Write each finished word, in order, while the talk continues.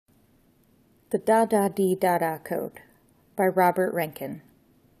The Da-Da-Dee-Da-Da Code by Robert Rankin.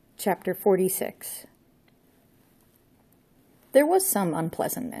 Chapter 46. There was some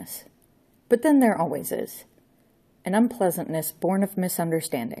unpleasantness, but then there always is. An unpleasantness born of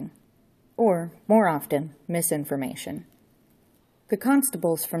misunderstanding, or, more often, misinformation. The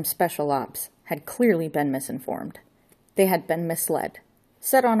constables from Special Ops had clearly been misinformed. They had been misled,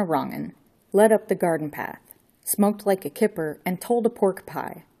 set on a wrongin', led up the garden path, smoked like a kipper, and told a pork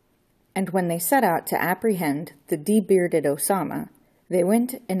pie. And when they set out to apprehend the de-bearded Osama, they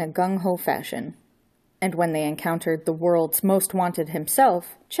went in a gung-ho fashion. And when they encountered the world's most wanted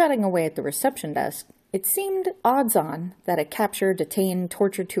himself, chatting away at the reception desk, it seemed odds-on that a capture, detain,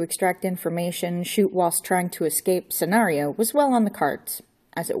 torture to extract information, shoot whilst trying to escape scenario was well on the cards,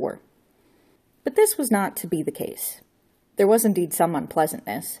 as it were. But this was not to be the case. There was indeed some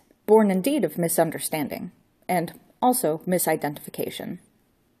unpleasantness, born indeed of misunderstanding, and also misidentification.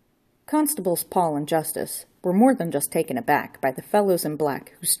 Constables Paul and Justice were more than just taken aback by the fellows in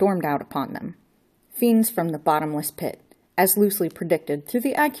black who stormed out upon them. Fiends from the bottomless pit, as loosely predicted through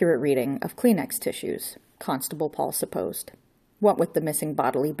the accurate reading of Kleenex tissues, Constable Paul supposed, what with the missing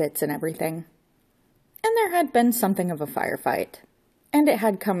bodily bits and everything. And there had been something of a firefight, and it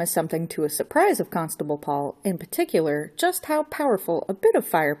had come as something to a surprise of Constable Paul, in particular, just how powerful a bit of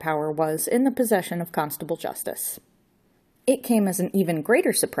firepower was in the possession of Constable Justice. It came as an even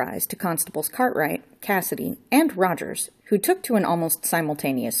greater surprise to Constables Cartwright, Cassidy, and Rogers, who took to an almost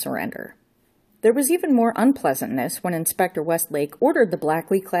simultaneous surrender. There was even more unpleasantness when Inspector Westlake ordered the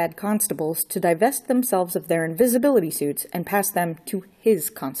blackly clad constables to divest themselves of their invisibility suits and pass them to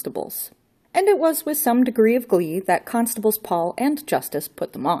his constables. And it was with some degree of glee that Constables Paul and Justice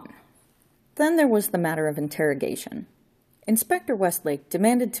put them on. Then there was the matter of interrogation. Inspector Westlake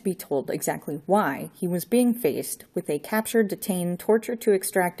demanded to be told exactly why he was being faced with a capture, detain, torture to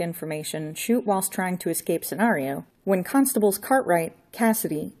extract information, shoot whilst trying to escape scenario, when Constables Cartwright,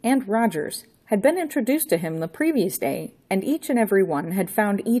 Cassidy, and Rogers had been introduced to him the previous day, and each and every one had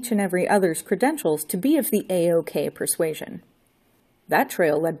found each and every other's credentials to be of the A-OK persuasion. That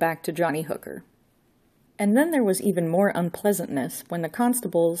trail led back to Johnny Hooker. And then there was even more unpleasantness when the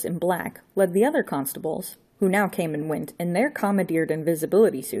constables in black led the other constables, who now came and went in their commandeered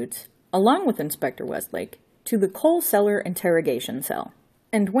invisibility suits, along with Inspector Westlake, to the coal cellar interrogation cell.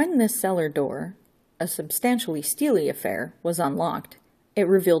 And when this cellar door, a substantially steely affair, was unlocked, it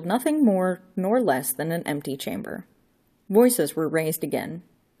revealed nothing more nor less than an empty chamber. Voices were raised again,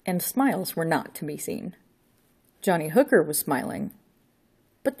 and smiles were not to be seen. Johnny Hooker was smiling.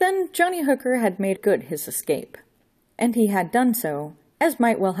 But then Johnny Hooker had made good his escape, and he had done so, as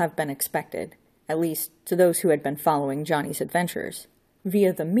might well have been expected, at least to those who had been following Johnny's adventures,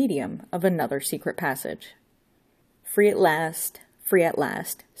 via the medium of another secret passage. Free at last,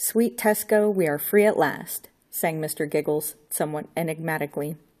 sweet Tesco, we are free at last, sang Mr. Giggles, somewhat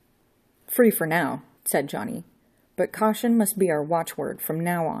enigmatically. Free for now, said Johnny, but caution must be our watchword from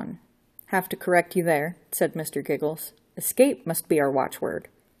now on. Have to correct you there, said Mr. Giggles. Escape must be our watchword,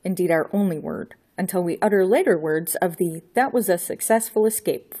 indeed our only word, until we utter later words of the that was a successful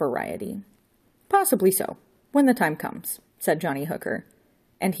escape variety. Possibly so, when the time comes, said Johnny Hooker,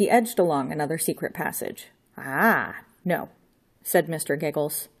 and he edged along another secret passage. Ah, no, said Mr.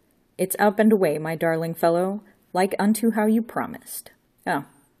 Giggles. It's up and away, my darling fellow, like unto how you promised. Oh,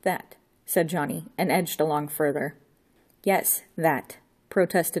 that, said Johnny, and edged along further. Yes, that,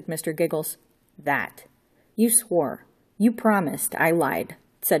 protested Mr. Giggles. That. You swore. You promised. I lied,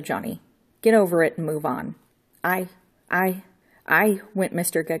 said Johnny. Get over it and move on. I, went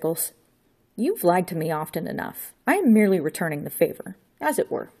Mr. Giggles. You've lied to me often enough. I am merely returning the favor, as it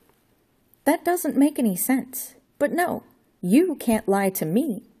were. That doesn't make any sense. But no, you can't lie to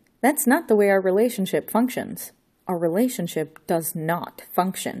me. That's not the way our relationship functions. Our relationship does not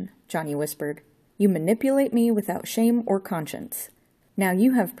function, Johnny whispered. You manipulate me without shame or conscience. Now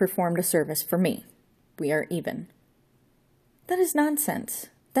you have performed a service for me. We are even. That is nonsense.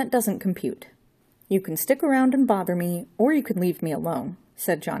 That doesn't compute. You can stick around and bother me, or you can leave me alone,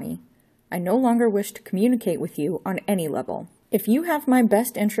 said Johnny. I no longer wish to communicate with you on any level. If you have my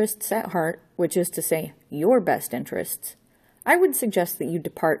best interests at heart, which is to say, your best interests, I would suggest that you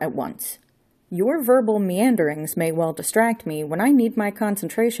depart at once. Your verbal meanderings may well distract me when I need my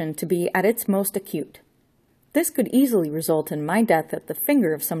concentration to be at its most acute. This could easily result in my death at the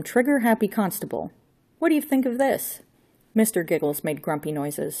finger of some trigger-happy constable. What do you think of this? Mr. Giggles made grumpy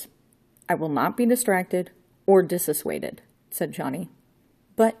noises. I will not be distracted or dissuaded, said Johnny.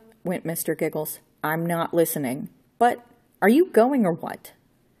 But, went Mr. Giggles, I'm not listening. But, are you going or what?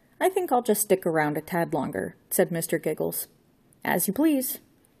 I think I'll just stick around a tad longer, said Mr. Giggles. As you please.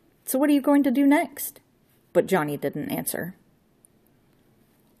 So what are you going to do next? But Johnny didn't answer.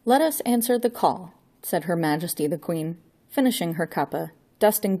 Let us answer the call, said Her Majesty the Queen, finishing her cuppa,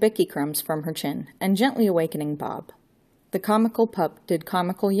 dusting bicky crumbs from her chin, and gently awakening Bob. The comical pup did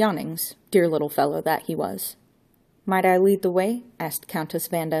comical yawnings, dear little fellow that he was. Might I lead the way? Asked Countess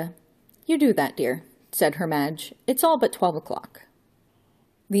Vanda. You do that, dear, said Her Madge. It's all but 12 o'clock.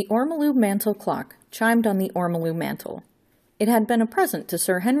 The ormolu mantel clock chimed on the ormolu mantel. It had been a present to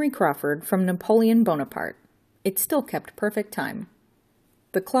Sir Henry Crawford from Napoleon Bonaparte. It still kept perfect time.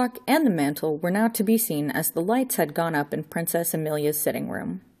 The clock and the mantel were now to be seen as the lights had gone up in Princess Amelia's sitting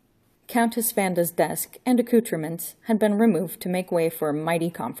room. Countess Vanda's desk and accoutrements had been removed to make way for a mighty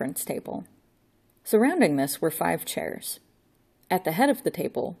conference table. Surrounding this were 5 chairs. At the head of the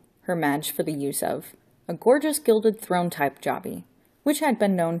table, Her Madge for the use of, a gorgeous gilded throne-type jobby, which had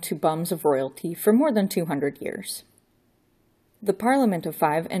been known to bums of royalty for more than 200 years. The Parliament of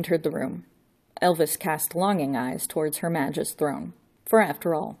 5 entered the room. Elvis cast longing eyes towards Her Madge's throne, for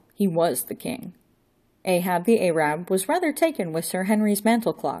after all, he was the king. Ahab the Arab was rather taken with Sir Henry's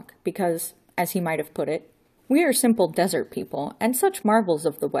mantel clock, because, as he might have put it, we are simple desert people, and such marvels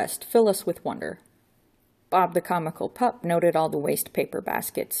of the West fill us with wonder. Bob the comical pup noted all the waste paper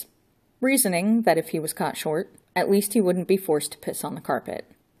baskets, reasoning that if he was caught short, at least he wouldn't be forced to piss on the carpet.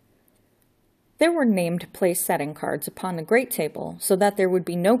 There were named place setting cards upon the great table so that there would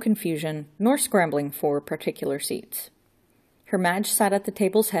be no confusion nor scrambling for particular seats. Her Madge sat at the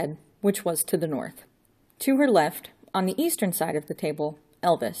table's head, which was to the north. To her left, on the eastern side of the table,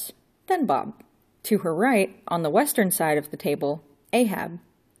 Elvis, then Bob. To her right, on the western side of the table, Ahab,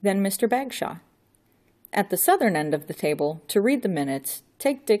 then Mr. Bagshaw. At the southern end of the table, to read the minutes,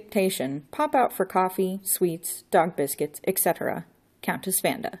 take dictation, pop out for coffee, sweets, dog biscuits, etc., Countess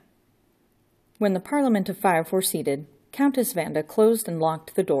Vanda. When the Parliament of 5 were seated, Countess Vanda closed and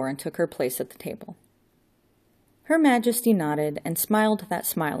locked the door and took her place at the table. Her Majesty nodded and smiled that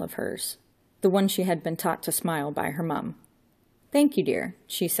smile of hers, the one she had been taught to smile by her mum. "Thank you, dear,"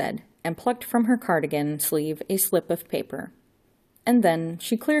 she said, and plucked from her cardigan sleeve a slip of paper. And then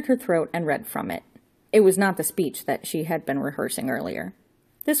she cleared her throat and read from it. It was not the speech that she had been rehearsing earlier.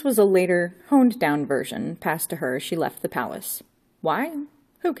 This was a later, honed-down version passed to her as she left the palace. Why?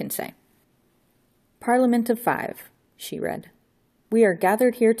 Who can say? Parliament of 5, she read. We are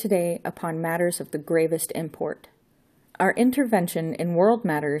gathered here today upon matters of the gravest import. Our intervention in world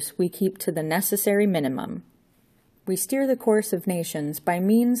matters we keep to the necessary minimum. We steer the course of nations by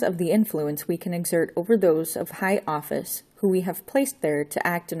means of the influence we can exert over those of high office who we have placed there to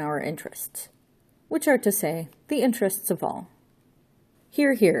act in our interests, which are to say, the interests of all.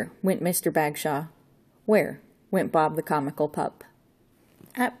 Hear, hear, went Mr. Bagshaw. Where? Went Bob the comical pup.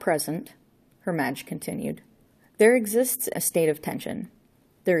 At present, Her Madge continued, there exists a state of tension.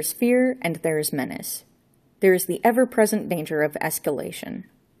 There is fear and there is menace. There is the ever-present danger of escalation,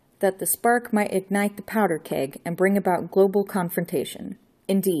 that the spark might ignite the powder keg and bring about global confrontation.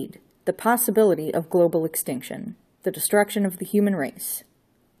 Indeed, the possibility of global extinction, the destruction of the human race.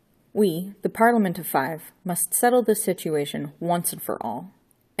 We, the Parliament of 5, must settle this situation once and for all.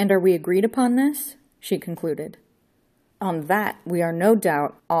 And are we agreed upon this? She concluded. On that we are no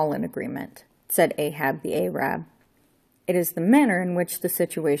doubt all in agreement, said Ahab the Arab. It is the manner in which the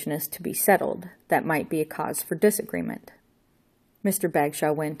situation is to be settled that might be a cause for disagreement. Mr.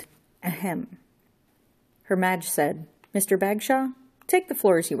 Bagshaw went, ahem. Her Madge said, Mr. Bagshaw, take the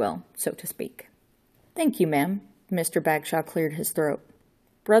floor as you will, so to speak. Thank you, ma'am. Mr. Bagshaw cleared his throat.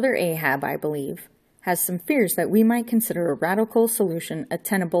 Brother Ahab, I believe, has some fears that we might consider a radical solution a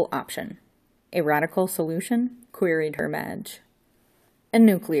tenable option. A radical solution? Queried Her Madge. A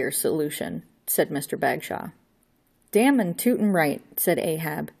nuclear solution, said Mr. Bagshaw. Damn and tootin' right, said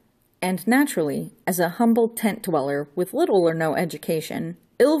Ahab. And naturally, as a humble tent dweller with little or no education,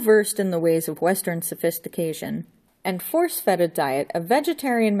 ill-versed in the ways of Western sophistication, and force-fed a diet of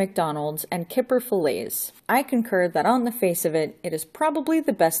vegetarian McDonald's and kipper fillets, I concur that on the face of it, it is probably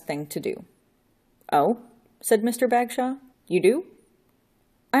the best thing to do. Oh, said Mr. Bagshaw, you do?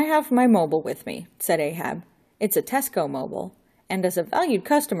 I have my mobile with me, said Ahab. It's a Tesco mobile, and as a valued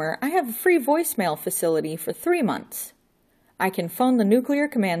customer, I have a free voicemail facility for 3 months. I can phone the nuclear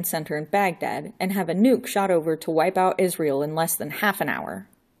command center in Baghdad and have a nuke shot over to wipe out Israel in less than half an hour.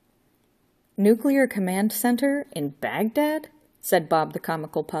 Nuclear command center in Baghdad? Said Bob the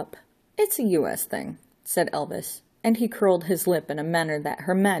comical pup. It's a U.S. thing, said Elvis, and he curled his lip in a manner that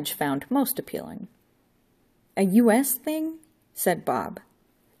Her Madge found most appealing. A U.S. thing? Said Bob.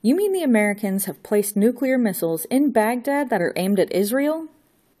 You mean the Americans have placed nuclear missiles in Baghdad that are aimed at Israel?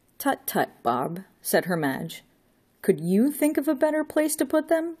 Tut-tut, Bob, said Her Madge. Could you think of a better place to put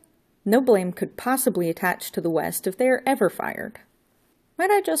them? No blame could possibly attach to the West if they are ever fired.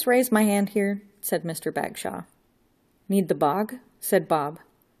 Might I just raise my hand here? Said Mr. Bagshaw. Need the bog? Said Bob,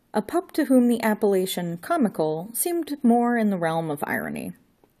 a pup to whom the appellation comical seemed more in the realm of irony.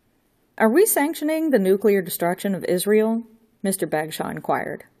 Are we sanctioning the nuclear destruction of Israel? Mr. Bagshaw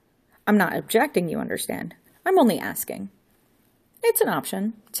inquired. I'm not objecting, you understand. I'm only asking. It's an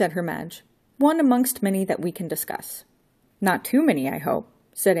option, said Her Madge. One amongst many that we can discuss. Not too many, I hope,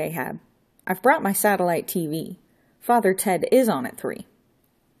 said Ahab. I've brought my satellite TV. Father Ted is on at 3.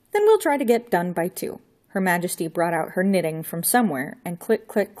 Then we'll try to get done by 2. Her Majesty brought out her knitting from somewhere and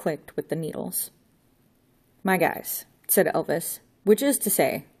clicked with the needles. My guys, said Elvis, which is to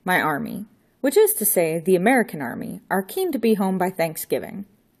say, my army, which is to say, the American army, are keen to be home by Thanksgiving.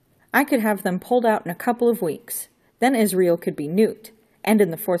 I could have them pulled out in a couple of weeks. Then Israel could be nuked, and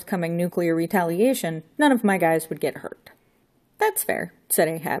in the forthcoming nuclear retaliation, none of my guys would get hurt. That's fair, said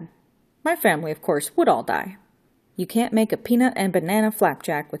Ahab. My family, of course, would all die. You can't make a peanut and banana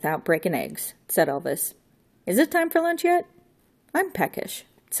flapjack without breaking eggs, said Elvis. Is it time for lunch yet? I'm peckish,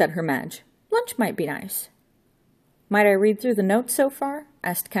 said Her Madge. Lunch might be nice. Might I read through the notes so far?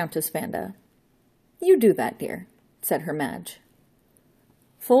 Asked Countess Vanda. You do that, dear, said Her Madge.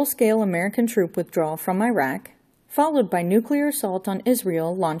 Full-scale American troop withdrawal from Iraq, followed by nuclear assault on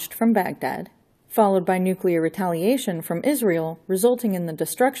Israel launched from Baghdad, followed by nuclear retaliation from Israel resulting in the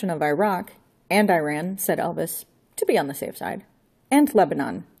destruction of Iraq, and Iran, said Elvis, to be on the safe side, and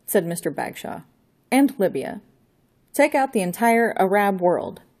Lebanon, said Mr. Bagshaw, and Libya. Take out the entire Arab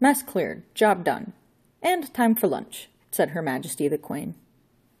world, mess cleared, job done, and time for lunch, said Her Majesty the Queen.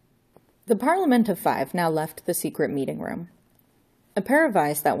 The Parliament of 5 now left the secret meeting room. A pair of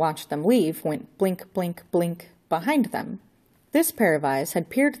eyes that watched them leave went blink, blink, blink behind them. This pair of eyes had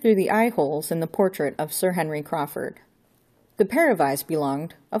peered through the eye holes in the portrait of Sir Henry Crawford. The pair of eyes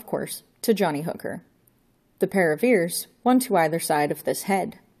belonged, of course, to Johnny Hooker. The pair of ears, one to either side of this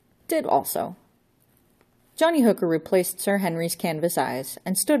head, did also. Johnny Hooker replaced Sir Henry's canvas eyes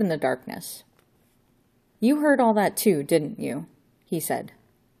and stood in the darkness. You heard all that too, didn't you? He said,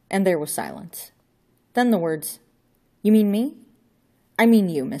 and there was silence. Then the words, You mean me? I mean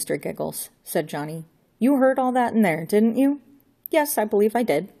you, Mr. Giggles, said Johnny. You heard all that in there, didn't you? Yes, I believe I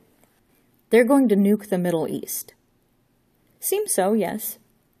did. They're going to nuke the Middle East. Seems so, yes.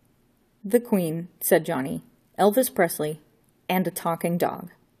 The Queen, said Johnny, Elvis Presley, and a talking dog.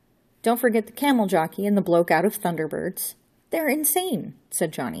 Don't forget the camel jockey and the bloke out of Thunderbirds. They're insane,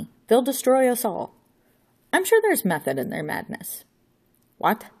 said Johnny. They'll destroy us all. I'm sure there's method in their madness.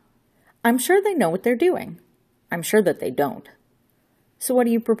 What? I'm sure they know what they're doing. I'm sure that they don't. So what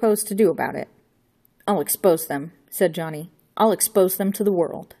do you propose to do about it? I'll expose them, said Johnny. I'll expose them to the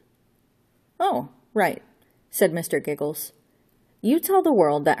world. Oh, right, said Mr. Giggles. You tell the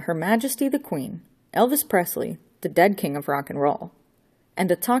world that Her Majesty the Queen, Elvis Presley, the dead king of rock and roll,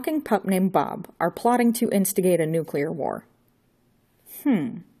 and a talking pup named Bob are plotting to instigate a nuclear war.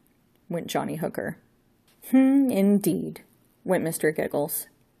 Went Johnny Hooker. Indeed, went Mr. Giggles.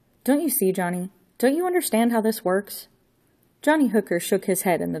 Don't you see, Johnny? Don't you understand how this works? Johnny Hooker shook his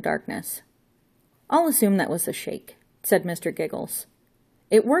head in the darkness. I'll assume that was a shake, said Mr. Giggles.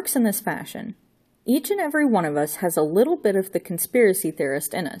 It works in this fashion. Each and every one of us has a little bit of the conspiracy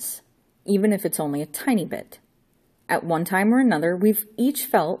theorist in us, even if it's only a tiny bit. At one time or another, we've each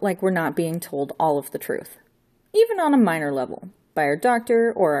felt like we're not being told all of the truth, even on a minor level, by our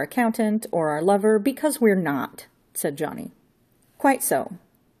doctor or our accountant or our lover, because we're not, said Johnny. Quite so.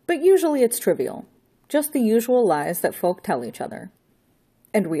 But usually it's trivial, just the usual lies that folk tell each other.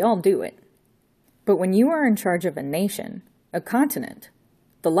 And we all do it. But when you are in charge of a nation, a continent,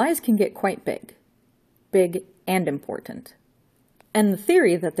 the lies can get quite big. Big and important. And the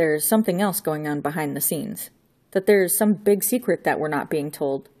theory that there's something else going on behind the scenes, that there's some big secret that we're not being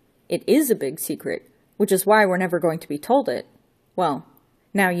told, it is a big secret, which is why we're never going to be told it, well,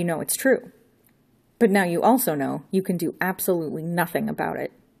 now you know it's true. But now you also know you can do absolutely nothing about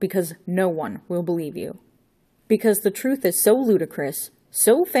it, because no one will believe you. Because the truth is so ludicrous,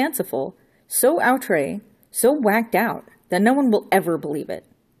 so fanciful, so outre, so whacked out, that no one will ever believe it.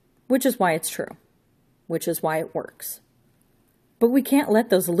 Which is why it's true. Which is why it works. But we can't let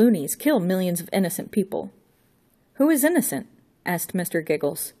those loonies kill millions of innocent people. Who is innocent? Asked Mr.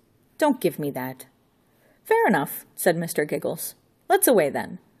 Giggles. Don't give me that. Fair enough, said Mr. Giggles. Let's away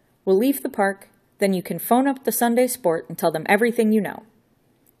then. We'll leave the park, then you can phone up the Sunday Sport and tell them everything you know.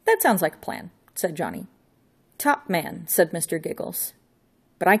 That sounds like a plan, said Johnny. Top man, said Mr. Giggles.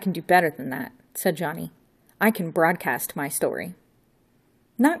 But I can do better than that, said Johnny. I can broadcast my story.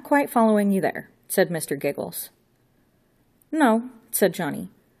 Not quite following you there, said Mr. Giggles. No, said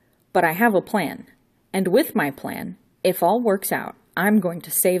Johnny. But I have a plan, and with my plan, if all works out, I'm going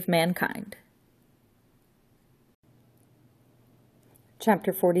to save mankind.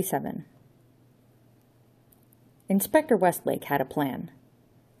 Chapter 47. Inspector Westlake had a plan,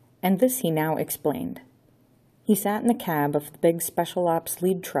 and this he now explained. He sat in the cab of the big Special Ops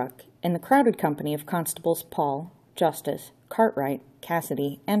lead truck in the crowded company of Constables Paul, Justice, Cartwright,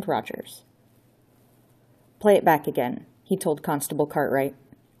 Cassidy, and Rogers. "Play it back again," he told Constable Cartwright.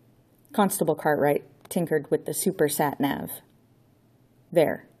 Constable Cartwright tinkered with the super sat-nav.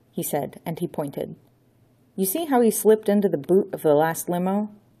 "There," he said, and he pointed. "You see how he slipped into the boot of the last limo?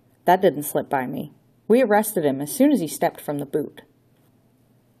 That didn't slip by me. We arrested him as soon as he stepped from the boot."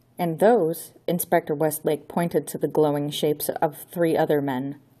 "And those," Inspector Westlake pointed to the glowing shapes of 3 other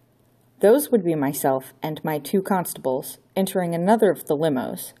men, "those would be myself and my 2 constables entering another of the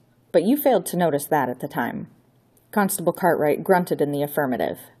limos, but you failed to notice that at the time." Constable Cartwright grunted in the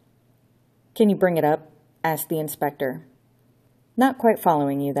affirmative. "Can you bring it up?" asked the inspector. "Not quite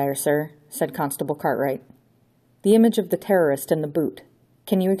following you there, sir," said Constable Cartwright. "The image of the terrorist in the boot.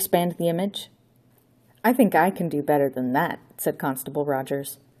 Can you expand the image?" "I think I can do better than that," said Constable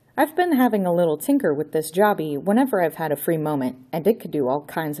Rogers. "I've been having a little tinker with this jobby whenever I've had a free moment, and it could do all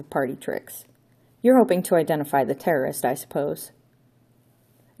kinds of party tricks. You're hoping to identify the terrorist, I suppose?"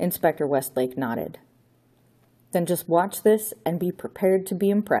 Inspector Westlake nodded. "Then just watch this and be prepared to be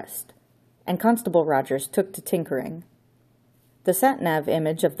impressed." And Constable Rogers took to tinkering. The sat-nav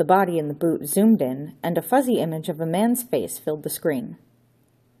image of the body in the boot zoomed in, and a fuzzy image of a man's face filled the screen.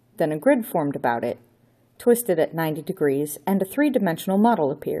 Then a grid formed about it, twisted at 90 degrees, and a 3-dimensional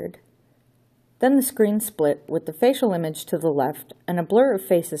model appeared. Then the screen split with the facial image to the left and a blur of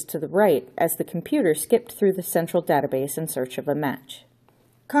faces to the right as the computer skipped through the central database in search of a match.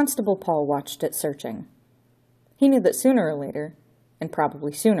 Constable Paul watched it searching. He knew that sooner or later, and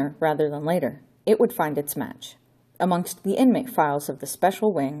probably sooner rather than later, it would find its match, amongst the inmate files of the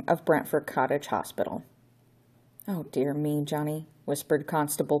special wing of Brantford Cottage Hospital. "Oh, dear me, Johnny," whispered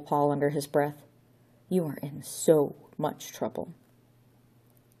Constable Paul under his breath. "You are in so much trouble."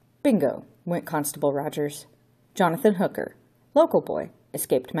 "Bingo," went Constable Rogers. "Jonathan Hooker, local boy,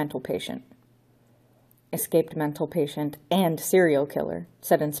 escaped mental patient." "Escaped mental patient and serial killer,"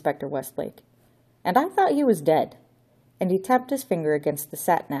 said Inspector Westlake. "And I thought he was dead." And he tapped his finger against the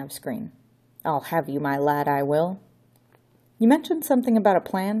sat-nav screen. "I'll have you, my lad, I will." "You mentioned something about a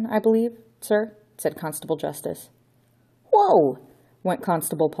plan, I believe, sir," said Constable Justice. "Whoa!" went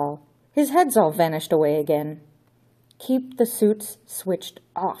Constable Paul. His head's all vanished away again. "Keep the suits switched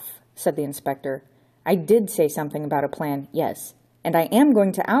off," said the inspector. "I did say something about a plan, yes, and I am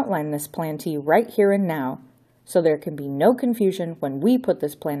going to outline this plan to you right here and now, so there can be no confusion when we put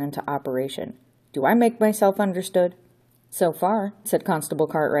this plan into operation. Do I make myself understood?" "So far," said Constable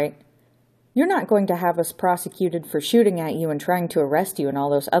Cartwright. "You're not going to have us prosecuted for shooting at you and trying to arrest you and all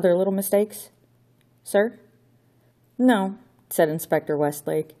those other little mistakes, sir?" "No," said Inspector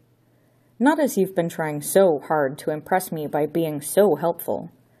Westlake. "Not as you've been trying so hard to impress me by being so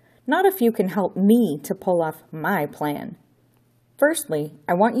helpful. Not if you can help me to pull off my plan. Firstly,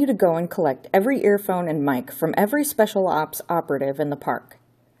 I want you to go and collect every earphone and mic from every special ops operative in the park.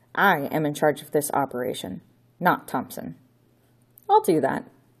 I am in charge of this operation, not Thompson." "I'll do that,"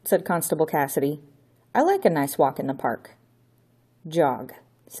 said Constable Cassidy. "I like a nice walk in the park." "Jog,"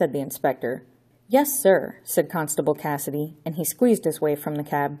 said the inspector. "Yes, sir," said Constable Cassidy, and he squeezed his way from the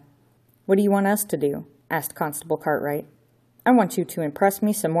cab. "What do you want us to do?" asked Constable Cartwright. "I want you to impress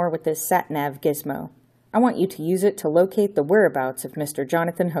me some more with this sat-nav gizmo. I want you to use it to locate the whereabouts of Mr.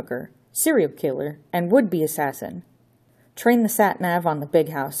 Jonathan Hooker, serial killer and would-be assassin. Train the sat-nav on the big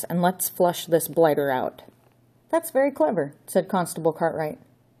house, and let's flush this blighter out." "That's very clever," said Constable Cartwright.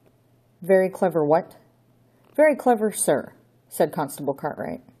 "Very clever what?" "Very clever, sir," said Constable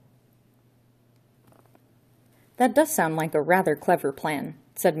Cartwright. "That does sound like a rather clever plan,"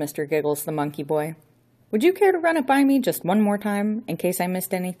 said Mr. Giggles the monkey boy. "Would you care to run it by me just one more time, in case I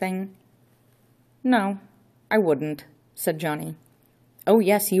missed anything?" "No, I wouldn't," said Johnny. "Oh,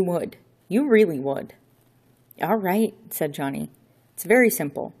 yes, you would. You really would." "All right," said Johnny. "It's very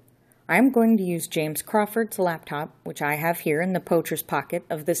simple. I am going to use James Crawford's laptop, which I have here in the poacher's pocket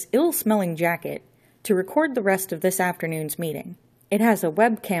of this ill-smelling jacket, to record the rest of this afternoon's meeting. It has a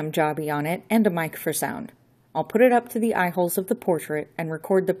webcam jobby on it and a mic for sound. I'll put it up to the eye-holes of the portrait and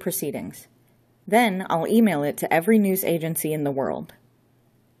record the proceedings. Then I'll email it to every news agency in the world."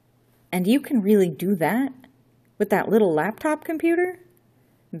 "And you can really do that? With that little laptop computer?"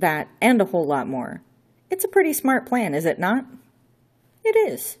 "That, and a whole lot more. It's a pretty smart plan, is it not?" "It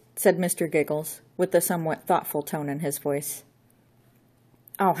is," said Mr. Giggles, with a somewhat thoughtful tone in his voice.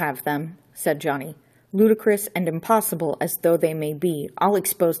 "I'll have them," said Johnny. "Ludicrous and impossible as though they may be, I'll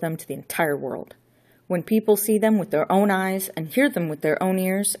expose them to the entire world. When people see them with their own eyes and hear them with their own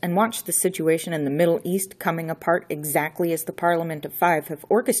ears and watch the situation in the Middle East coming apart exactly as the Parliament of Five have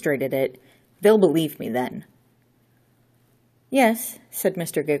orchestrated it, they'll believe me then." "Yes," said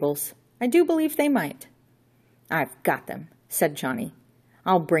Mr. Giggles, "I do believe they might." "I've got them," said Johnny.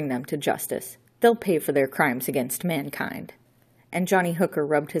 "I'll bring them to justice. They'll pay for their crimes against mankind." And Johnny Hooker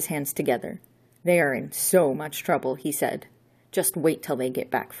rubbed his hands together. "They are in so much trouble," he said. "Just wait till they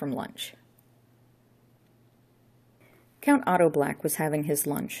get back from lunch." Count Otto Black was having his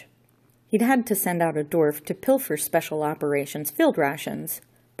lunch. He'd had to send out a dwarf to pilfer Special Operations field rations,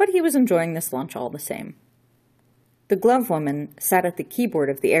 but he was enjoying this lunch all the same. The glove woman sat at the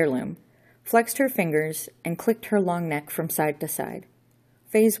keyboard of the heirloom, flexed her fingers, and clicked her long neck from side to side.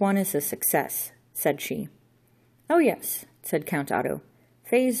 "Phase 1 is a success," said she. "Oh yes," said Count Otto.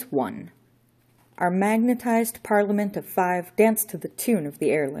 "Phase 1. Our magnetized Parliament of Five danced to the tune of the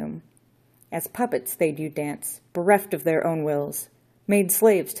heirloom. As puppets they do dance, bereft of their own wills, made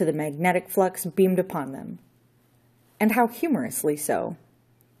slaves to the magnetic flux beamed upon them. And how humorously so.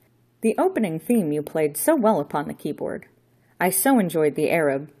 The opening theme you played so well upon the keyboard. I so enjoyed the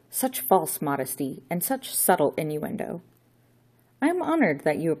Arab, such false modesty, and such subtle innuendo." "I am honored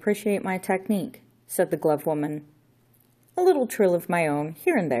that you appreciate my technique," said the glove woman. "A little trill of my own,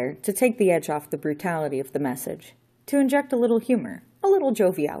 here and there, to take the edge off the brutality of the message, to inject a little humor, a little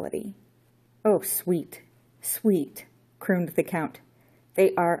joviality." "Oh, sweet, sweet," crooned the Count.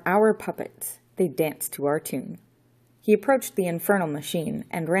 "They are our puppets. They dance to our tune." He approached the infernal machine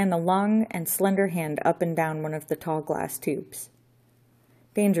and ran the long and slender hand up and down one of the tall glass tubes.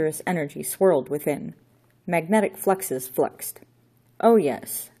 Dangerous energy swirled within. Magnetic fluxes fluxed. "Oh,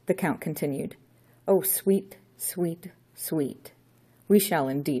 yes," the Count continued. "Oh, sweet, sweet, sweet. We shall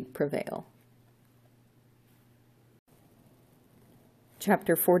indeed prevail."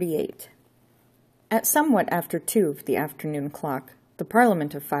 Chapter 48. At somewhat after 2 of the afternoon clock, the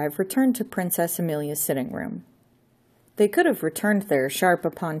Parliament of Five returned to Princess Amelia's sitting room. They could have returned there sharp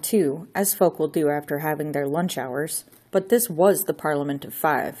upon 2, as folk will do after having their lunch hours, but this was the Parliament of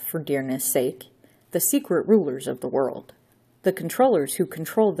Five, for dearness' sake, the secret rulers of the world, the controllers who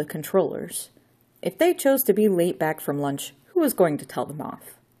control the controllers. If they chose to be late back from lunch, who was going to tell them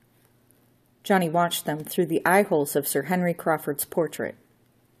off? Johnny watched them through the eye-holes of Sir Henry Crawford's portrait.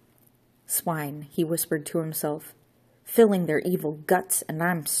 "Swine," he whispered to himself, "filling their evil guts, and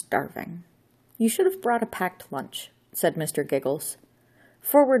I'm starving." "You should have brought a packed lunch," said Mr. Giggles.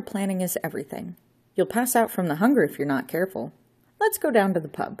 "Forward planning is everything. You'll pass out from the hunger if you're not careful. Let's go down to the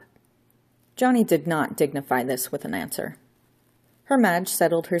pub." Johnny did not dignify this with an answer. Her Madge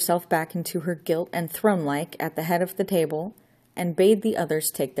settled herself back into her gilt and throne-like at the head of the table, and bade the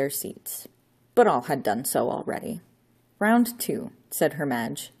others take their seats. But all had done so already. "Round 2, said Her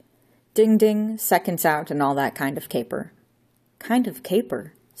Madge. "Ding ding, seconds out, and all that kind of caper." "Kind of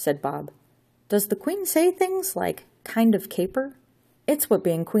caper," said Bob. "Does the Queen say things like kind of caper?" "It's what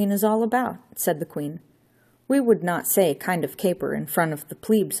being Queen is all about," said the Queen. "We would not say kind of caper in front of the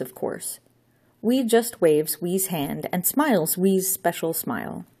plebes, of course. We just waves we's hand and smiles we's special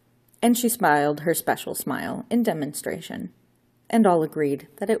smile." And she smiled her special smile in demonstration. And all agreed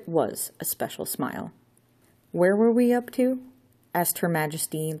that it was a special smile. "Where were we up to?" asked Her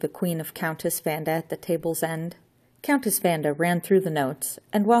Majesty, the Queen of Countess Vanda at the table's end. Countess Vanda ran through the notes,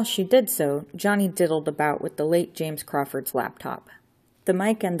 and while she did so, Johnny diddled about with the late James Crawford's laptop. The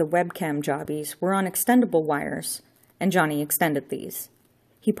mic and the webcam jobbies were on extendable wires, and Johnny extended these.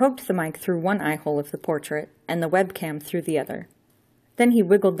 He poked the mic through one eye-hole of the portrait, and the webcam through the other. Then he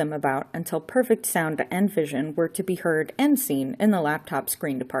wiggled them about until perfect sound and vision were to be heard and seen in the laptop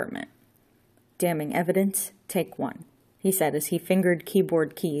screen department. "Damning evidence, take 1. He said as he fingered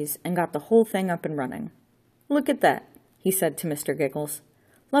keyboard keys and got the whole thing up and running. "Look at that," he said to Mr. Giggles.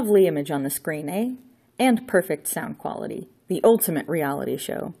 "Lovely image on the screen, eh? And perfect sound quality. The ultimate reality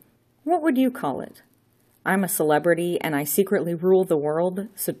show. What would you call it? I'm a celebrity and I secretly rule the world,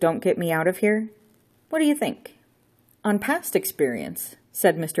 so don't get me out of here? What do you think?" "On past experience,"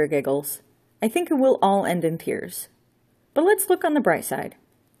 said Mr. Giggles, "I think it will all end in tears. But let's look on the bright side.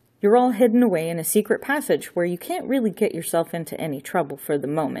 You're all hidden away in a secret passage where you can't really get yourself into any trouble for the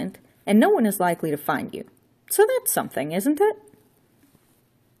moment, and no one is likely to find you. So that's something, isn't it?"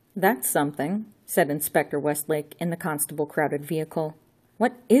 "That's something," said Inspector Westlake in the constable-crowded vehicle.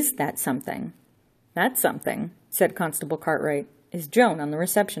 "What is that something?" "That something," said Constable Cartwright, "is Joan on the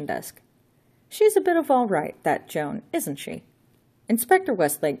reception desk. She's a bit of all right, that Joan, isn't she?" Inspector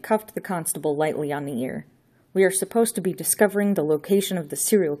Westlake cuffed the constable lightly on the ear. We are supposed to be discovering the location of the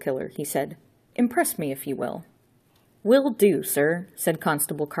serial killer, he said. Impress me, if you will. Will do, sir, said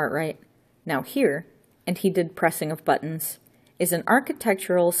Constable Cartwright. Now here, and he did pressing of buttons, is an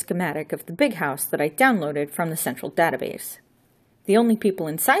architectural schematic of the big house that I downloaded from the central database. The only people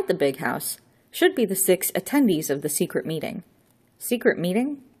inside the big house should be the 6 attendees of the secret meeting. Secret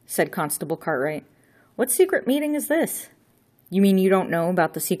meeting? Said Constable Cartwright. What secret meeting is this? You mean you don't know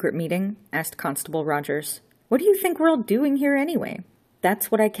about the secret meeting? Asked Constable Rogers. What do you think we're all doing here anyway?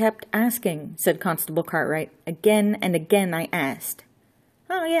 That's what I kept asking, said Constable Cartwright. Again and again I asked.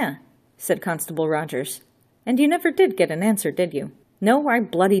 Oh, yeah, said Constable Rogers. And you never did get an answer, did you? No, I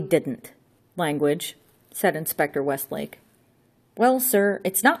bloody didn't. Language, said Inspector Westlake. Well, sir,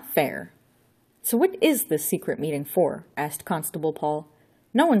 it's not fair. So what is this secret meeting for? Asked Constable Paul.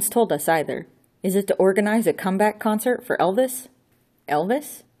 No one's told us either. Is it to organize a comeback concert for Elvis?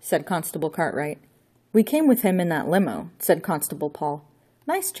 Elvis? Said Constable Cartwright. We came with him in that limo, said Constable Paul.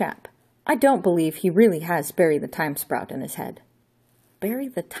 Nice chap. I don't believe he really has Barry the Time Sprout in his head. Barry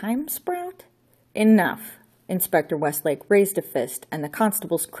the Time Sprout? Enough. Inspector Westlake raised a fist, and the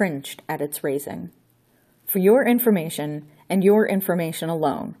constables cringed at its raising. For your information, and your information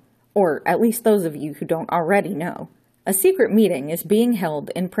alone, or at least those of you who don't already know, a secret meeting is being held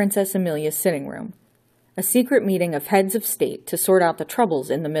in Princess Amelia's sitting room. A secret meeting of heads of state to sort out the troubles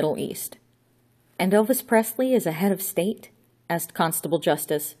in the Middle East. And Elvis Presley is a head of state? Asked Constable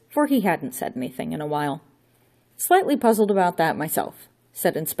Justice, for he hadn't said anything in a while. Slightly puzzled about that myself,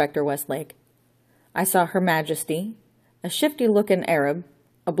 said Inspector Westlake. I saw Her Majesty, a shifty-looking Arab,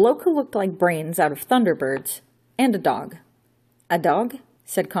 a bloke who looked like brains out of Thunderbirds, and a dog. A dog?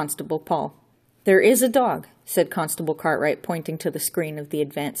 Said Constable Paul. There is a dog, said Constable Cartwright, pointing to the screen of the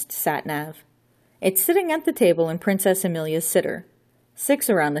advanced sat-nav. It's sitting at the table in Princess Amelia's sitter. 6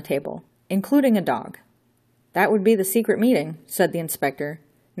 around the table, including a dog. That would be the secret meeting, said the inspector.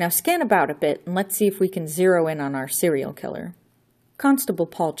 Now scan about a bit, and let's see if we can zero in on our serial killer. Constable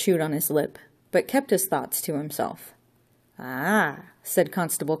Paul chewed on his lip, but kept his thoughts to himself. Ah, said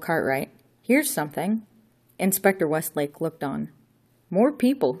Constable Cartwright. Here's something. Inspector Westlake looked on. More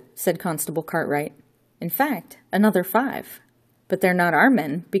people, said Constable Cartwright. In fact, another 5. But they're not our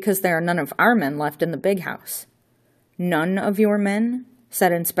men, because there are none of our men left in the big house. None of your men?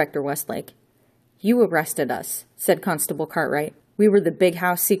 Said Inspector Westlake. You arrested us, said Constable Cartwright. We were the big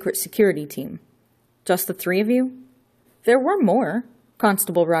house secret security team. Just the 3 of you? There were more.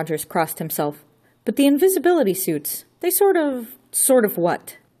 Constable Rogers crossed himself. But the invisibility suits, they sort of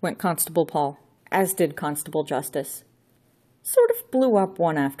what? Went Constable Paul, as did Constable Justice. Sort of blew up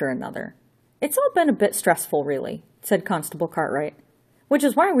one after another. It's all been a bit stressful, really, said Constable Cartwright. Which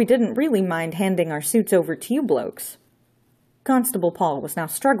is why we didn't really mind handing our suits over to you blokes. Constable Paul was now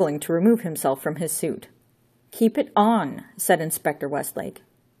struggling to remove himself from his suit. Keep it on, said Inspector Westlake.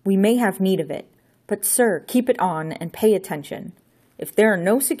 We may have need of it, but sir, keep it on and pay attention. If there are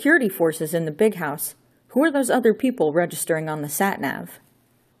no security forces in the big house, who are those other people registering on the sat-nav?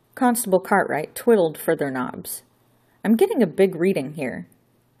 Constable Cartwright twiddled for their knobs. I'm getting a big reading here.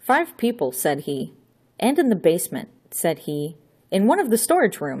 5 people, said he. And in the basement, said he. In one of the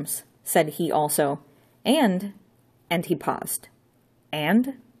storage rooms, said he also. And he paused.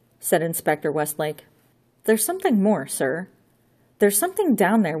 And? Said Inspector Westlake. There's something more, sir. There's something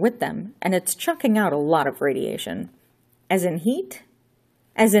down there with them, and it's chucking out a lot of radiation. As in heat?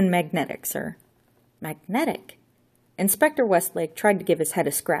 As in magnetic, sir. Magnetic? Inspector Westlake tried to give his head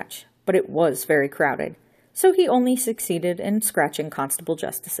a scratch, but it was very crowded, so he only succeeded in scratching Constable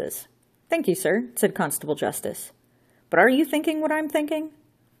Justice's. Thank you, sir, said Constable Justice. But are you thinking what I'm thinking?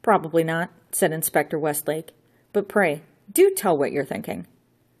 Probably not, said Inspector Westlake. But pray, do tell what you're thinking.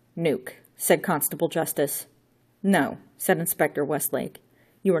 Nuke, said Constable Justice. No, said Inspector Westlake.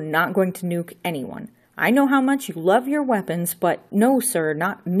 You are not going to nuke anyone. I know how much you love your weapons, but no, sir,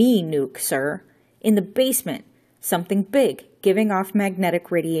 not me nuke, sir. In the basement, something big, giving off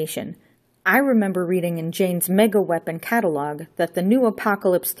magnetic radiation. I remember reading in Jane's mega weapon catalog that the new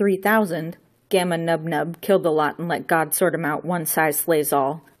Apocalypse 3000, Gamma Nub Nub, killed a lot and let God sort 'em out, one size slays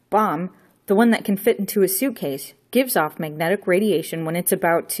all, bomb, the one that can fit into a suitcase, gives off magnetic radiation when it's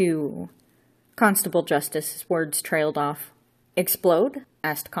about to... Constable Justice's words trailed off. Explode?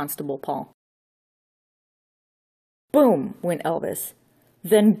 Asked Constable Paul. Boom, went Elvis.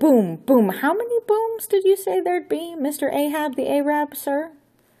 Then boom, boom. How many booms did you say there'd be, Mr. Ahab the Arab, sir?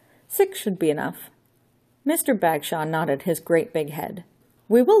 6 should be enough. Mr. Bagshaw nodded his great big head.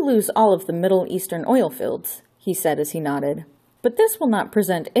 We will lose all of the Middle Eastern oil fields, he said as he nodded. But this will not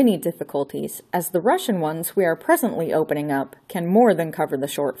present any difficulties, as the Russian ones we are presently opening up can more than cover the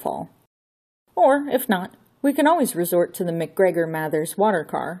shortfall. Or, if not, We can always resort to the McGregor Mathers water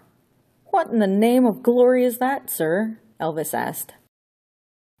car. What in the name of glory is that, sir? Elvis asked.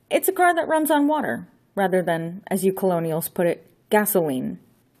 It's a car that runs on water, rather than, as you colonials put it, gasoline.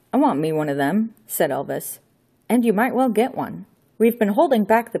 I want me one of them, said Elvis. And you might well get one. We've been holding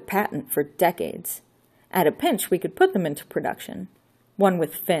back the patent for decades. At a pinch, we could put them into production. One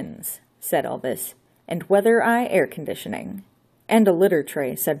with fins, said Elvis, and weather eye air conditioning. And a litter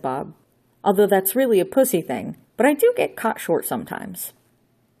tray, said Bob. Although that's really a pussy thing, but I do get caught short sometimes.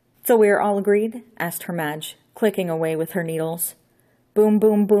 So we are all agreed? Asked Her Madge, clicking away with her needles. Boom,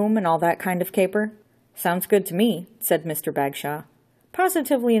 boom, boom, and all that kind of caper? Sounds good to me, said Mr. Bagshaw.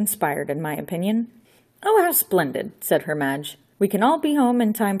 Positively inspired, in my opinion. Oh, how splendid, said Her Madge. We can all be home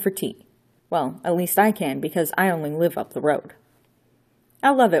in time for tea. Well, at least I can, because I only live up the road.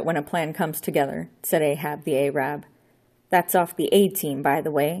 I love it when a plan comes together, said Ahab the Arab. That's off the A-team, by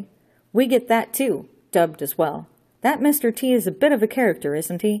the way. We get that, too, dubbed as well. That Mr. T is a bit of a character,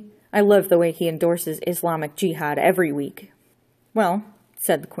 isn't he? I love the way he endorses Islamic Jihad every week. Well,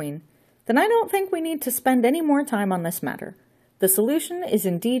 said the Queen, then I don't think we need to spend any more time on this matter. The solution is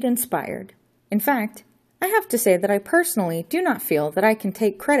indeed inspired. In fact, I have to say that I personally do not feel that I can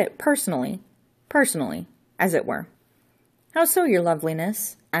take credit personally, as it were. How so, your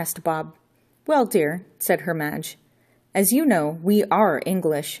loveliness? Asked Bob. Well, dear, said Her Madge, as you know, we are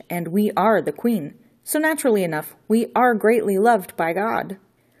English, and we are the Queen, so naturally enough, we are greatly loved by God.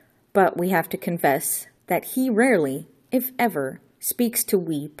 But we have to confess that he rarely, if ever, speaks to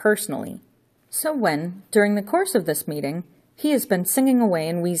we personally. So when, during the course of this meeting, he has been singing away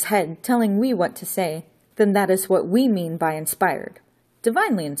in we's head, telling we what to say, then that is what we mean by inspired.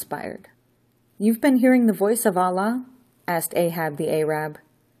 Divinely inspired. You've been hearing the voice of Allah? Asked Ahab the Arab.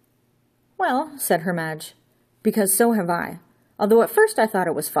 Well, said Her Madge, because so have I, although at first I thought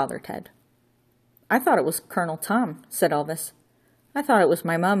it was Father Ted. I thought it was Colonel Tom, said Elvis. I thought it was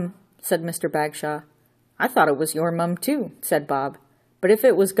my mum, said Mr. Bagshaw. I thought it was your mum, too, said Bob. But if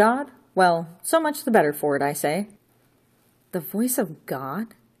it was God, well, so much the better for it, I say. The voice of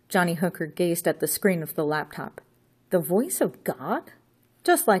God? Johnny Hooker gazed at the screen of the laptop. The voice of God?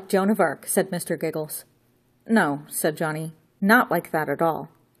 Just like Joan of Arc, said Mr. Giggles. No, said Johnny, not like that at all.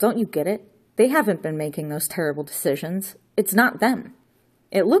 Don't you get it? They haven't been making those terrible decisions. It's not them.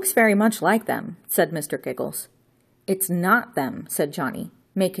 It looks very much like them, said Mr. Giggles. It's not them, said Johnny,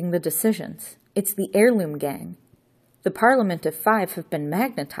 making the decisions. It's the Heirloom Gang. The Parliament of Five have been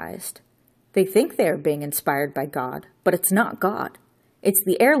magnetized. They think they are being inspired by God, but it's not God. It's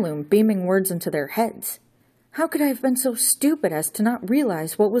the Heirloom beaming words into their heads. How could I have been so stupid as to not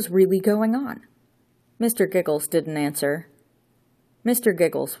realize what was really going on? Mr. Giggles didn't answer. Mr.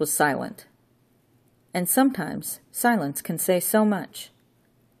 Giggles was silent. And sometimes silence can say so much.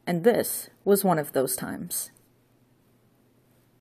 And this was one of those times.